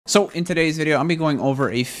So in today's video, I'm gonna be going over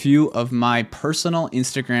a few of my personal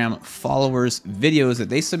Instagram followers' videos that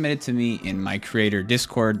they submitted to me in my creator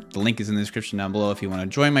Discord. The link is in the description down below if you want to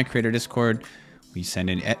join my creator Discord. We send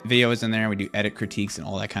in videos in there, we do edit critiques and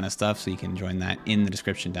all that kind of stuff, so you can join that in the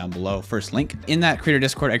description down below. First link. In that creator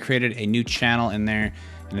Discord, I created a new channel in there,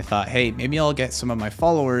 and I thought, hey, maybe I'll get some of my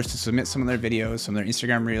followers to submit some of their videos, some of their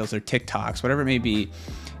Instagram reels, their TikToks, whatever it may be,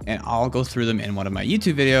 and I'll go through them in one of my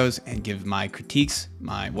YouTube videos and give my critiques,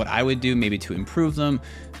 what I would do maybe to improve them,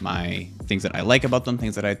 my things that I like about them,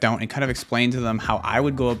 things that I don't, and kind of explain to them how I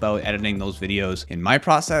would go about editing those videos in my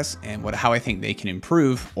process and how I think they can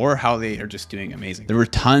improve or how they are just doing amazing. There were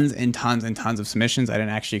tons and tons and tons of submissions. I didn't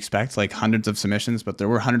actually expect like hundreds of submissions, but there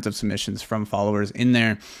were hundreds of submissions from followers in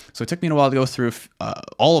there. So it took me a while to go through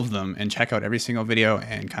all of them and check out every single video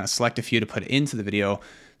and kind of select a few to put into the video.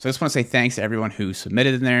 So I just want to say thanks to everyone who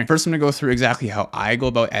submitted in there. First, I'm gonna go through exactly how I go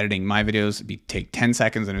about editing my videos. Take 10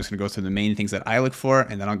 seconds, and I'm just gonna go through the main things that I look for,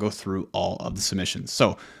 and then I'll go through all of the submissions.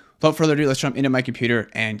 So without further ado, let's jump into my computer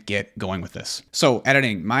and get going with this. So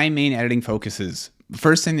editing, my main editing focuses. The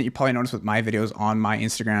first thing that you probably notice with my videos on my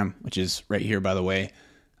Instagram, which is right here, by the way,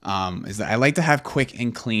 is that I like to have quick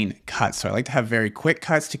and clean cuts. So I like to have very quick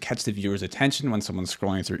cuts to catch the viewer's attention when someone's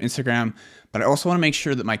scrolling through Instagram. But I also want to make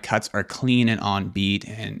sure that my cuts are clean and on beat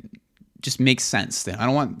and just make sense. I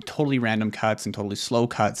don't want totally random cuts and totally slow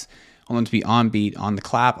cuts. I want them to be on beat, on the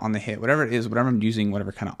clap, on the hit, whatever it is, whatever I'm using,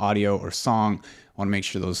 whatever kind of audio or song, I want to make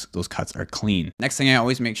sure those cuts are clean. Next thing I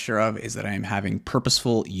always make sure of is that I am having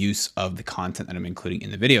purposeful use of the content that I'm including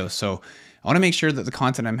in the video. So I want to make sure that the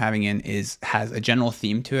content I'm having in has a general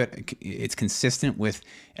theme to it. It's consistent with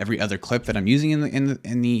every other clip that I'm using in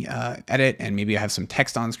the edit, and maybe I have some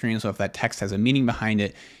text on screen. So if that text has a meaning behind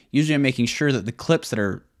it, usually I'm making sure that the clips that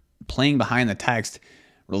are playing behind the text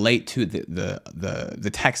relate to the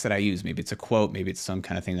text that I use. Maybe it's a quote, maybe it's some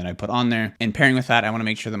kind of thing that I put on there. And pairing with that, I want to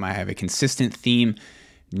make sure that I have a consistent theme,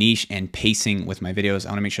 niche, and pacing with my videos. I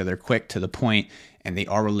want to make sure they're quick, to the point, and they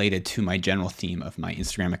are related to my general theme of my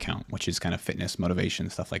Instagram account, which is kind of fitness, motivation,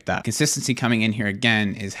 stuff like that. Consistency coming in here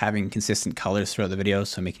again is having consistent colors throughout the video.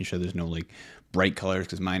 So making sure there's no like bright colors,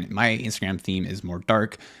 because my Instagram theme is more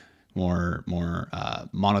dark, more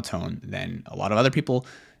monotone than a lot of other people.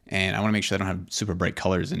 And I want to make sure I don't have super bright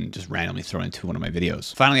colors and just randomly throw into one of my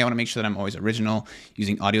videos. Finally, I want to make sure that I'm always original,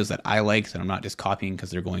 using audios that I like, that I'm not just copying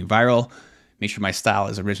because they're going viral. Make sure my style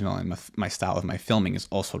is original, and my style of my filming is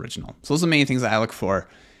also original. So those are the main things that I look for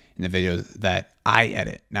in the videos that I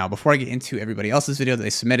edit. Now, before I get into everybody else's video that they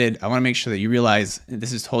submitted, I want to make sure that you realize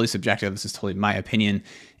this is totally subjective. This is totally my opinion,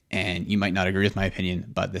 and you might not agree with my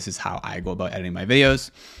opinion, but this is how I go about editing my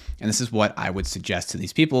videos. And this is what I would suggest to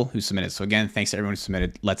these people who submitted. So again, thanks to everyone who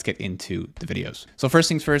submitted. Let's get into the videos. So first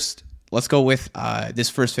things first, let's go with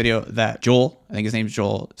this first video that Joel, I think his name's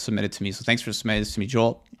Joel, submitted to me. So thanks for submitting this to me,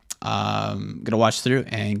 Joel. I'm gonna watch through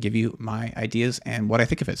and give you my ideas and what I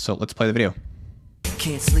think of it. So let's play the video.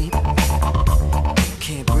 Can't sleep,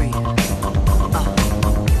 can't breathe.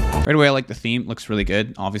 Right away, I like the theme. Looks really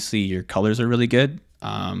good. Obviously, your colors are really good.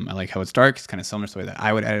 I like how it's dark. It's kind of similar to the way that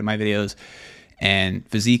I would edit my videos. And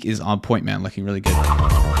physique is on point, man. Looking really good.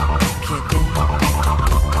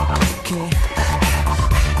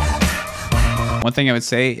 One thing I would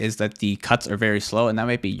say is that the cuts are very slow, and that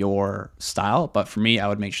might be your style. But for me, I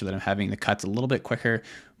would make sure that I'm having the cuts a little bit quicker,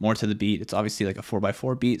 more to the beat. It's obviously like a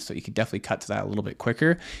 4x4 beat, so you could definitely cut to that a little bit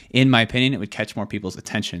quicker. In my opinion, it would catch more people's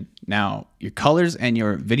attention. Now, your colors and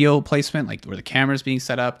your video placement, like where the camera's being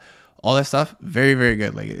set up, all that stuff, very, very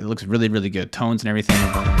good. Like it looks really, really good. Tones and everything,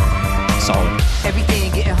 solid.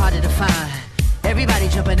 Everything getting harder to find. Everybody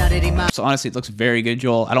jumping out of their mind. So honestly, it looks very good,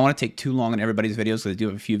 Joel. I don't want to take too long on everybody's videos, because I do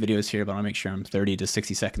have a few videos here, but I want to make sure I'm 30 to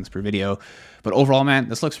 60 seconds per video. But overall, man,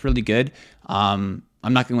 this looks really good. I'm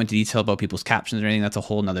not going to go into detail about people's captions or anything. That's a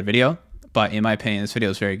whole nother video. But in my opinion, this video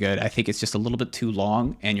is very good. I think it's just a little bit too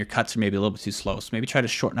long, and your cuts are maybe a little bit too slow. So maybe try to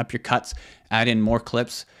shorten up your cuts, add in more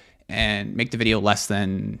clips, and make the video less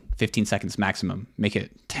than 15 seconds maximum. Make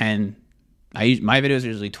it 10. My videos are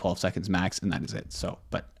usually 12 seconds max, and that is it. So,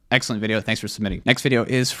 but excellent video. Thanks for submitting. Next video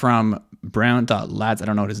is from brown.lads. I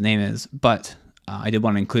don't know what his name is, but I did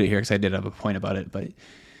want to include it here because I did have a point about it, but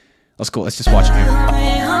let's go. Let's just watch it here.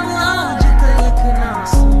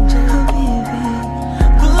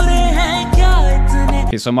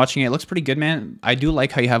 Okay, so I'm watching it. It looks pretty good, man. I do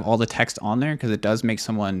like how you have all the text on there, because it does make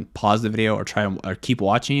someone pause the video or keep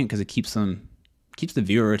watching it, because it keeps the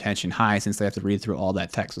viewer attention high, since they have to read through all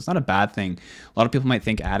that text. So it's not a bad thing. A lot of people might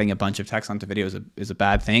think adding a bunch of text onto videos is a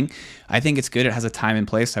bad thing. I think it's good. It has a time and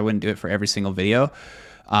place. I wouldn't do it for every single video.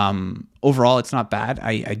 Overall, it's not bad.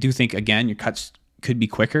 I do think, again, your cuts could be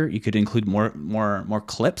quicker. You could include more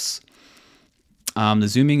clips. The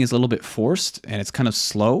zooming is a little bit forced and it's kind of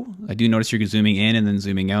slow. I do notice you're zooming in and then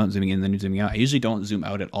zooming out, zooming in and then zooming out. I usually don't zoom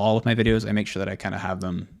out at all with my videos. I make sure that I kind of have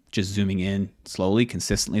them just zooming in slowly,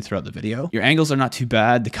 consistently throughout the video. Your angles are not too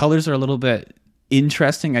bad. The colors are a little bit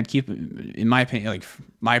interesting. I'd keep, in my opinion, like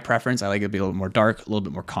my preference, I like it to be a little more dark, a little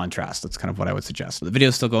bit more contrast. That's kind of what I would suggest. The video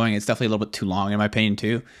is still going. It's definitely a little bit too long in my opinion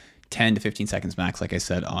too. 10 to 15 seconds max, like I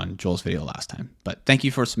said on Joel's video last time. But thank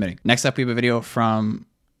you for submitting. Next up, we have a video from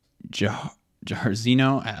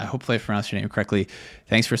Jarzino. Hopefully I pronounced your name correctly.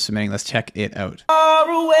 Thanks for submitting. Let's check it out.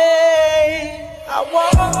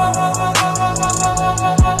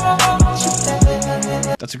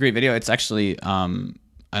 That's a great video. It's actually an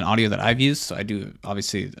audio that I've used. So I do,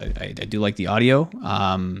 obviously, I do like the audio.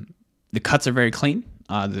 The cuts are very clean.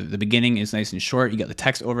 The beginning is nice and short. You got the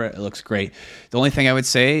text over it. It looks great. The only thing I would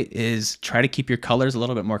say is try to keep your colors a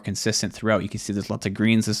little bit more consistent throughout. You can see there's lots of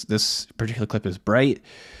greens. This particular clip is bright.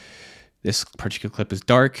 This particular clip is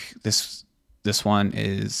dark. This one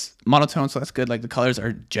is monotone, so that's good. Like the colors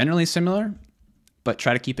are generally similar, but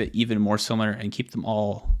try to keep it even more similar and keep them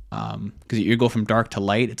all, because you go from dark to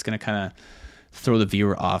light, it's gonna kind of throw the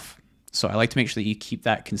viewer off. So I like to make sure that you keep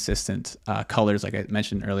that consistent colors, like I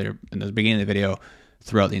mentioned earlier in the beginning of the video,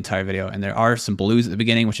 throughout the entire video. And there are some blues at the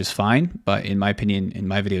beginning, which is fine, but in my opinion, in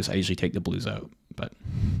my videos, I usually take the blues out. But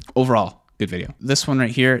overall, good video. This one right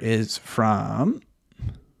here is from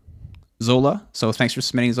Zola. So thanks for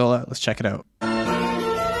submitting, Zola. Let's check it out.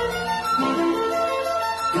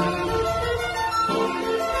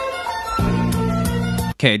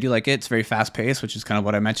 Okay, I do like it. It's very fast paced, which is kind of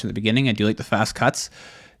what I mentioned at the beginning. I do like the fast cuts.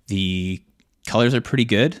 The colors are pretty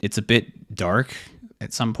good. It's a bit dark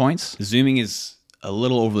at some points. The zooming is a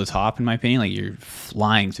little over the top in my opinion. Like you're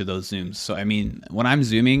flying through those zooms. So I mean, when I'm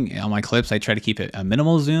zooming on my clips, I try to keep it a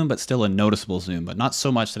minimal zoom, but still a noticeable zoom, but not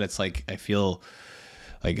so much that it's like, I feel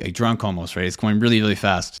like drunk almost, right? It's going really, really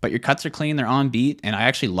fast. But your cuts are clean, they're on beat, and I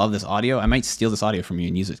actually love this audio. I might steal this audio from you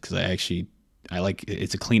and use it because I like it.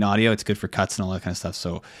 It's a clean audio. It's good for cuts and all that kind of stuff.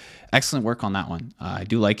 So excellent work on that one. I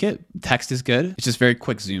do like it. Text is good. It's just very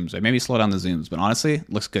quick zooms. Maybe slow down the zooms, but honestly,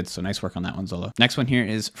 looks good. So nice work on that one, Zola. Next one here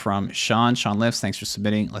is from Sean Lifts. Thanks for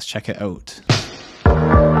submitting. Let's check it out.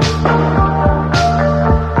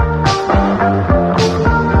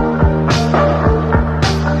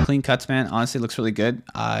 Clean cuts, man. Honestly, it looks really good.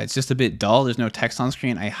 It's just a bit dull. There's no text on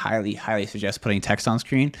screen. I highly suggest putting text on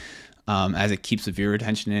screen, as it keeps the viewer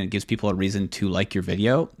attention and it gives people a reason to like your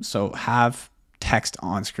video. So have text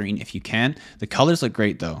on screen if you can. The colors look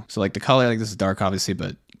great though. So like the color, like this is dark obviously,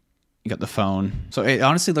 but you got the phone. So it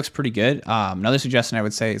honestly looks pretty good. Another suggestion I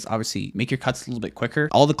would say is obviously make your cuts a little bit quicker.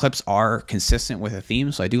 All the clips are consistent with a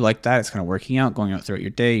theme. So I do like that. It's kind of working out, going out throughout your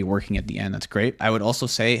day, you're working at the end. That's great. I would also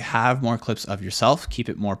say have more clips of yourself. Keep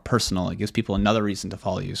it more personal. It gives people another reason to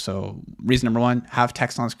follow you. So reason number one, have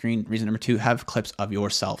text on screen. Reason number two, have clips of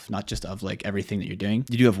yourself, not just of like everything that you're doing.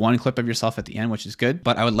 You do have one clip of yourself at the end, which is good,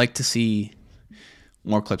 but I would like to see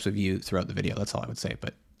more clips of you throughout the video. That's all I would say,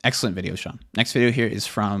 but excellent video, Sean. Next video here is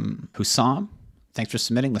from Hussam. Thanks for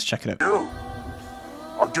submitting. Let's check it out. Do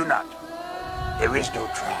or do not. There is no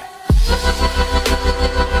try.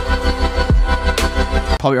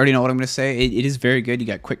 Probably already know what I'm going to say. It is very good. You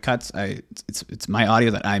got quick cuts. It's my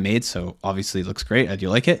audio that I made, so obviously it looks great. I do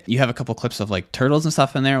like it. You have a couple clips of like turtles and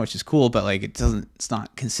stuff in there, which is cool, but like it's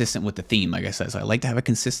not consistent with the theme, like I said. So I like to have a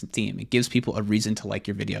consistent theme. It gives people a reason to like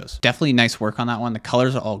your videos. Definitely nice work on that one. The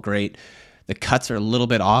colors are all great. The cuts are a little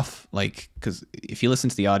bit off, like, because if you listen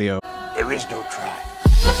to the audio, there is no try.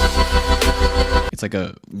 It's like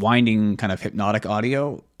a winding kind of hypnotic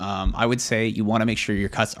audio. I would say you want to make sure your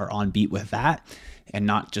cuts are on beat with that and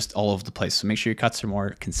not just all over the place. So make sure your cuts are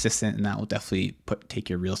more consistent, and that will definitely take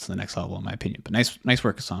your reels to the next level, in my opinion. But nice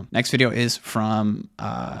work, Hassan. Next video is from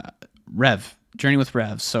Rev, Journey with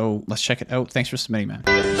Rev. So let's check it out. Thanks for submitting, man.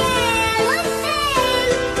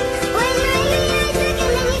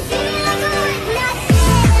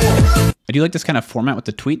 I do like this kind of format with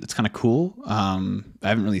the tweet. That's kind of cool.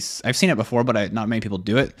 I've seen it before, but not many people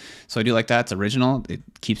do it. So I do like that. It's original. It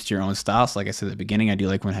keeps to your own style. So like I said at the beginning, I do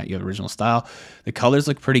like when you have original style. The colors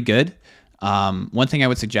look pretty good. One thing I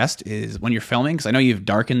would suggest is when you're filming, because I know you've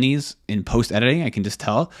darkened these in post editing, I can just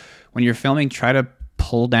tell. When you're filming, try to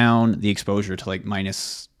pull down the exposure to like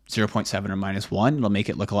minus 0.7 or -1. It'll make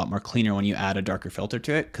it look a lot more cleaner when you add a darker filter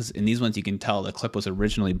to it, because in these ones you can tell the clip was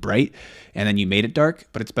originally bright and then you made it dark,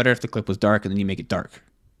 but it's better if the clip was dark and then you make it dark,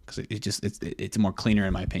 because it's more cleaner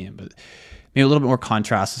in my opinion. But maybe a little bit more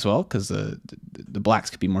contrast as well, because the blacks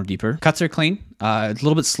could be more deeper. Cuts are clean. It's a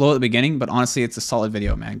little bit slow at the beginning, but honestly it's a solid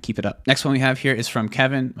video, man. Keep it up. Next one we have here is from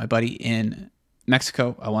Kevin, my buddy in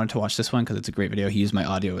Mexico, I wanted to watch this one because it's a great video. He used my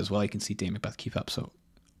audio as well. You can see Dane Macbeth keep up. So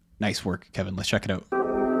nice work, Kevin. Let's check it out.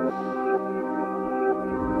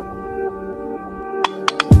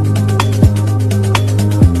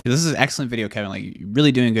 This is an excellent video, Kevin. Like, you're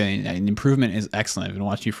really doing good, and improvement is excellent. I've been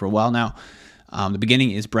watching you for a while now. The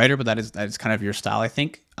beginning is brighter, but that is kind of your style, I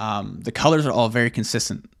think. The colors are all very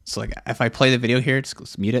consistent. So like if I play the video here, just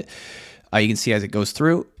let's mute it. You can see as it goes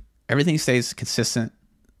through, everything stays consistent.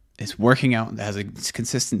 It's working out. It has a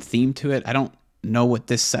consistent theme to it. I don't know what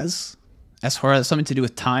this says. Esjora has something to do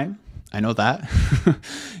with time. I know that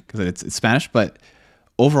because it's Spanish, but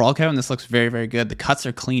overall, Kevin, this looks very, very good. The cuts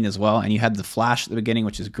are clean as well. And you had the flash at the beginning,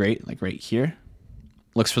 which is great. Like right here,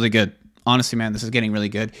 looks really good. Honestly, man, this is getting really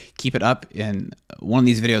good. Keep it up, and one of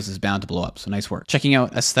these videos is bound to blow up. So nice work. Checking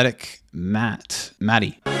out Aesthetic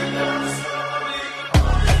Matty.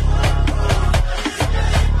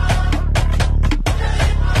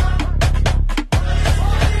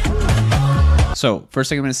 So first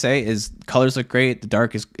thing I'm going to say is colors look great. The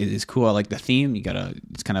dark is cool. I like the theme.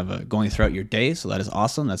 It's kind of going throughout your day. So that is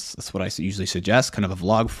awesome. That's what I usually suggest, kind of a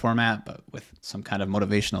vlog format, but with some kind of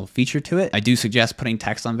motivational feature to it. I do suggest putting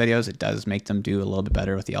text on videos. It does make them do a little bit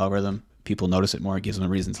better with the algorithm. People notice it more. It gives them a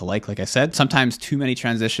reason to like I said. Sometimes too many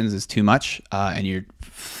transitions is too much, and you're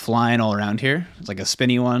flying all around here. It's like a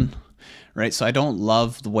spinny one, right? So I don't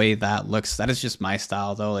love the way that looks. That is just my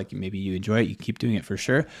style though. Like maybe you enjoy it, you keep doing it for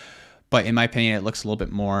sure. But in my opinion, it looks a little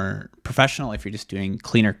bit more professional if you're just doing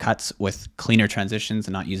cleaner cuts with cleaner transitions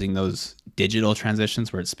and not using those digital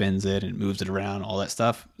transitions where it spins it and moves it around, all that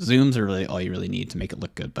stuff. Zooms are really all you really need to make it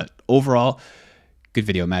look good. But overall, good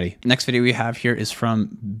video, Maddie. Next video we have here is from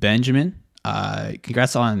Benjamin.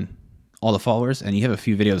 Congrats on all the followers, and you have a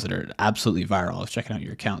few videos that are absolutely viral. I was checking out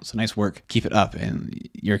your account, so nice work. Keep it up, and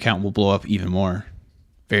your account will blow up even more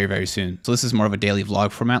very, very soon. So this is more of a daily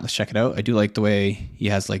vlog format. Let's check it out. I do like the way he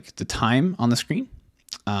has like the time on the screen,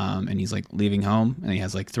 and he's like leaving home, and he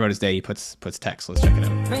has like throughout his day he puts text. So let's check it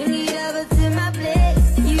out. Bring it over to my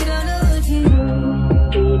place. You don't know what you do.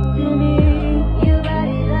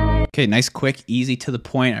 Okay, nice, quick, easy, to the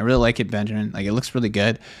point. I really like it, Benjamin. Like, it looks really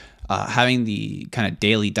good. Having the kind of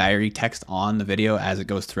daily diary text on the video as it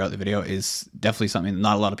goes throughout the video is definitely something that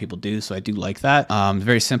not a lot of people do, so I do like that.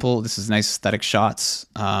 Very simple. This is nice aesthetic shots.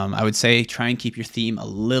 I would say try and keep your theme a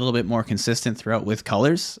little bit more consistent throughout with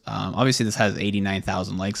colors. Obviously, this has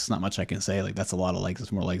 89,000 likes. It's not much I can say. Like, that's a lot of likes.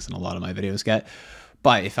 It's more likes than a lot of my videos get.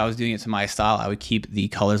 But if I was doing it to my style, I would keep the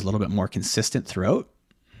colors a little bit more consistent throughout.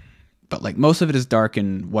 But like most of it is dark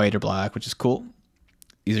and white or black, which is cool.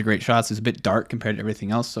 These are great shots. It's a bit dark compared to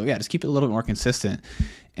everything else. So yeah, just keep it a little bit more consistent,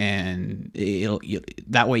 and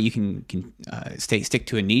that way you can stick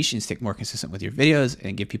to a niche and stick more consistent with your videos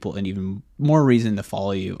and give people an even more reason to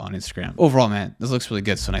follow you on Instagram. Overall, man, this looks really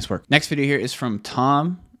good. So nice work. Next video here is from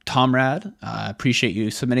Tomrad. Appreciate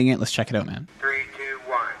you submitting it. Let's check it out, man. 3, 2,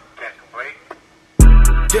 1. Test complete.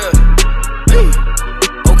 Yeah. Hey.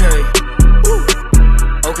 Okay. Woo.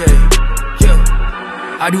 Okay.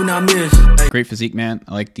 Yeah. I do not miss. Hey. Great physique, man.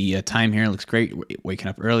 I like the time here. It looks great. Waking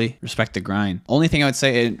up early. Respect the grind. Only thing I would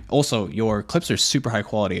say, and also your clips are super high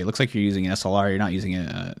quality. It looks like you're using an SLR. You're not using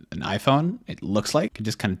an iPhone. It looks like. You can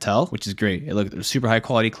just kind of tell, which is great. They're super high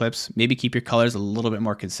quality clips. Maybe keep your colors a little bit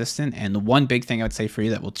more consistent. And the one big thing I would say for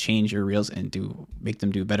you that will change your reels and make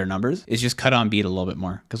them do better numbers is just cut on beat a little bit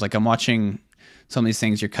more. Because like I'm watching some of these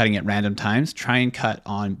things you're cutting at random times. Try and cut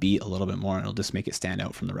on beat a little bit more, and it'll just make it stand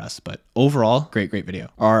out from the rest. But overall, great video.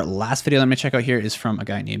 Our last video I'm gonna check out here is from a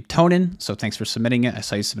guy named Tonin. So thanks for submitting it. I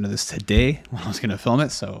saw you submitted this today when I was gonna film it.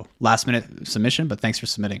 So last minute submission, but thanks for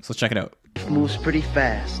submitting. So let's check it out. Moves pretty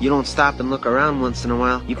fast. You don't stop and look around once in a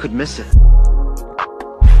while, you could miss it.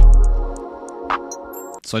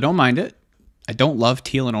 So I don't mind it. I don't love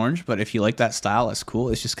teal and orange, but if you like that style, it's cool.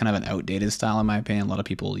 It's just kind of an outdated style in my opinion. A lot of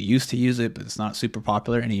people used to use it, but it's not super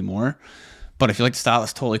popular anymore. But if you like the style,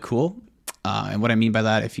 it's totally cool. And what I mean by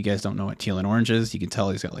that, if you guys don't know what teal and orange is, you can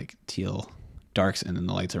tell he's got like teal darks and then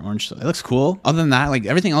the lights are orange. So it looks cool. Other than that, like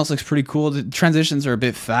everything else looks pretty cool. The transitions are a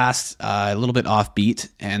bit fast, a little bit offbeat,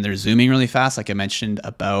 and they're zooming really fast. Like I mentioned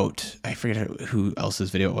about, I forget who else's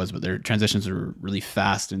video it was, but their transitions are really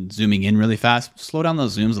fast and zooming in really fast. Slow down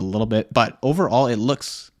those zooms a little bit, but overall it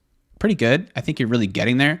looks pretty good. I think you're really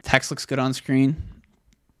getting there. Text looks good on screen.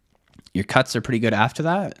 Your cuts are pretty good after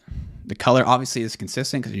that. The color obviously is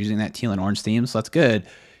consistent because you're using that teal and orange theme, so that's good.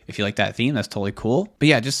 If you like that theme, that's totally cool. But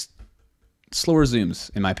yeah, just slower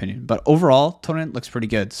zooms in my opinion, but overall Tonin looks pretty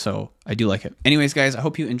good, so I do like it. Anyways guys, I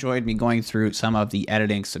hope you enjoyed me going through some of the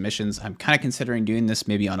editing submissions. I'm kind of considering doing this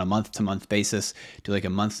maybe on a month-to-month basis, do like a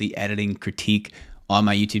monthly editing critique on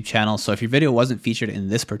my YouTube channel. So if your video wasn't featured in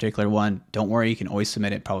this particular one, don't worry, you can always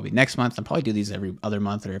submit it probably next month. I'll probably do these every other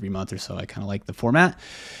month or every month or so. I kind of like the format.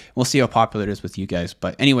 We'll see how popular it is with you guys.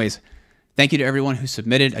 But anyways, thank you to everyone who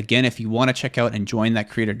submitted. Again, if you want to check out and join that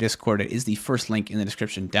creator Discord, it is the first link in the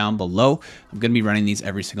description down below. I'm going to be running these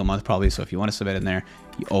every single month probably, so if you want to submit in there,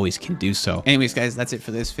 you always can do so. Anyways, guys, that's it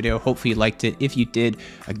for this video. Hopefully you liked it. If you did,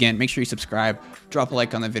 again, make sure you subscribe, drop a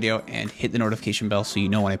like on the video, and hit the notification bell so you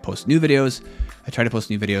know when I post new videos. I try to post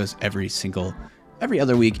new videos every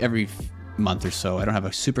other week, every month or so. I don't have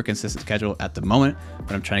a super consistent schedule at the moment,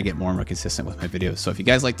 but I'm trying to get more and more consistent with my videos. So if you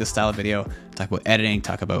guys like this style of video, talk about editing,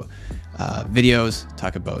 talk about videos,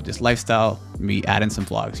 talk about just lifestyle, me add in some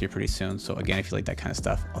vlogs here pretty soon. So again, if you like that kind of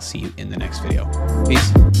stuff, I'll see you in the next video.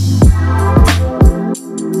 Peace.